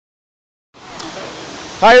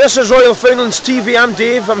Hi, this is Royal Foundlings TV. I'm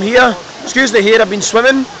Dave. I'm here. Excuse the hair, I've been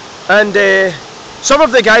swimming, and some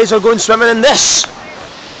of the guys are going swimming in this,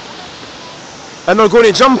 and they're going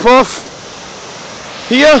to jump off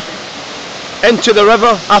here into the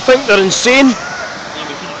river. I think they're insane.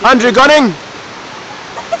 Andrew Gunning,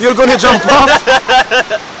 you're going to jump off.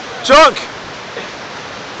 Chuck,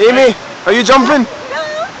 Amy, are you jumping?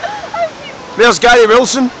 There's Gary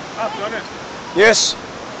Wilson. I've done it. Yes.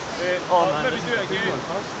 Maybe do it again.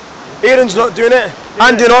 Aaron's not doing it.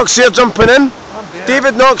 Andy Knox here jumping in.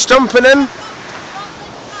 David Knox jumping in.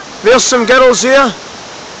 There's some girls here.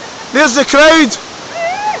 There's the crowd.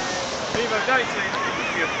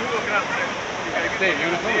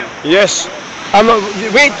 Yes. I'm not.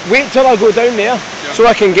 Wait till I go down there, so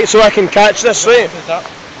I can catch this. Right.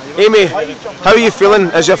 Amy, how are you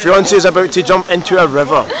feeling as your fiance is about to jump into a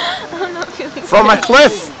river? I'm not feeling from a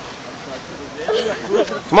cliff?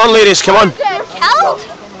 Come on, ladies, come on.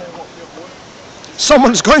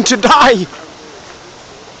 Someone's going to die.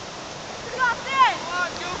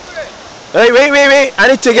 Right, wait. I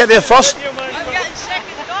need to get there first.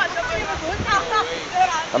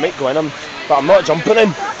 I might go in them, but I'm not jumping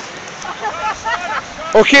in.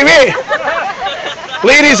 Okay, wait.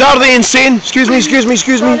 Ladies, are they insane? Excuse me.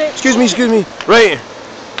 Right,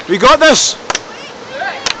 we got this.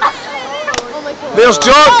 There's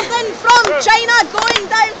Jock. From China going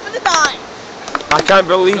down for the dive. I can't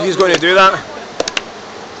believe he's going to do that.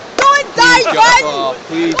 Don't dive, man!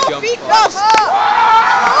 Please Go jump feet off. first!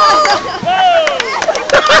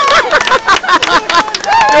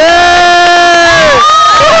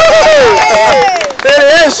 There he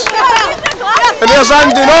is. And there's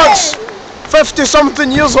Andy Knox,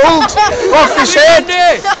 50-something years old, off his head.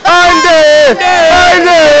 Andy!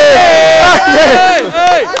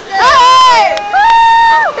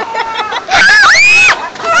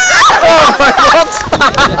 Oh my God!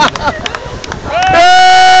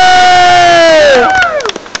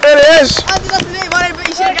 There he is.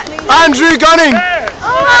 Andrew Gunning.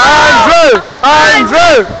 Andrew.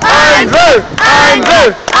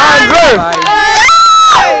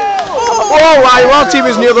 Oh, my lord, he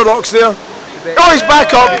was near the rocks there. Oh, he's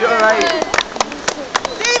back up.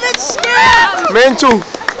 David scared. Mental.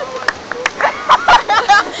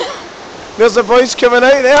 There's the boys coming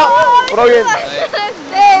out there. Brilliant.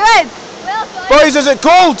 David. Boys, is it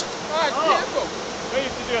cold?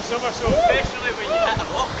 Especially when you hit a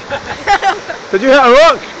rock. Did you hit a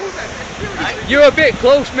rock? You were a bit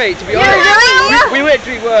close, mate, to be honest. We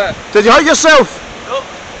literally were. Did you hurt yourself? Nope.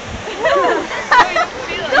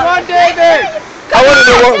 Come on, David! I want to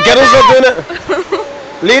know what girls are doing it.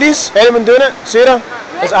 Ladies, anyone doing it? Sarah,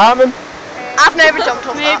 is it happening? I've never jumped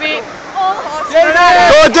off that. David!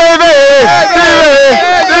 Go, David!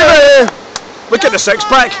 David! Look at the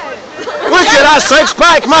six-pack. Look at that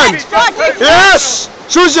six-pack, man! Yes!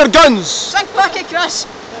 Choose your guns! Six-pack of Chris.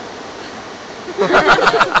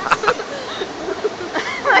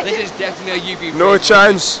 This is definitely a UB. No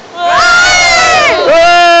chance. Hey!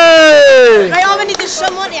 Hey! Right, all we need is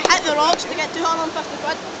someone to hit the rocks to get 250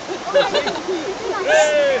 quid.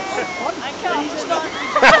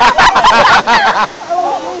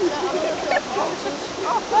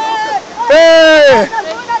 Hey!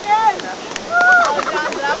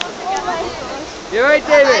 You right,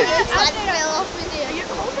 David?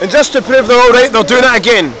 And just to prove they're alright, they're doing it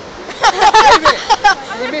again.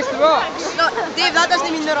 You missed the rocks. No, Dave, that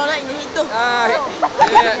doesn't mean they're on it in the heat though. Yeah,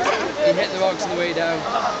 he hit the rocks on the way down.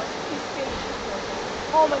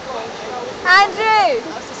 Oh my God. Andrew!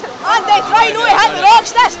 Andy, try not to hit the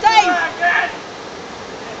rocks this time!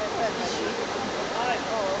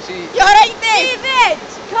 See, You're right, David!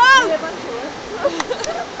 Come!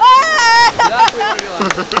 that's what you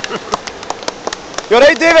realize. You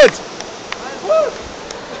alright, David?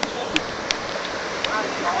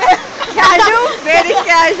 Casual, very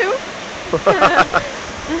casual.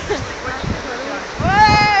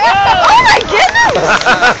 Oh my goodness!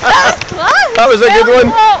 That was class! That was a good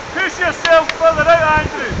one. Push yourself further out,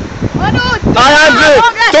 Andrew. I know! Hi, Andrew!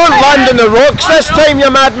 Don't land in the rocks this time, you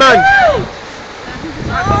madman!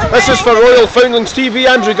 This is for Royal Foundlings TV,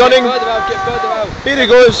 Andrew Gunning. Further out, get further out. Here he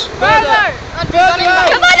goes. Further! Further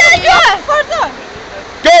out! Come on, Andrew! Further!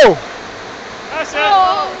 Go! That's it.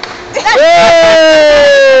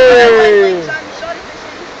 Hey!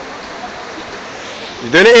 You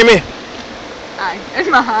doing it, Amy? Aye, it's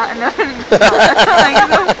my hat and everything.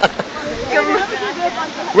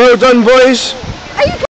 Well done, boys.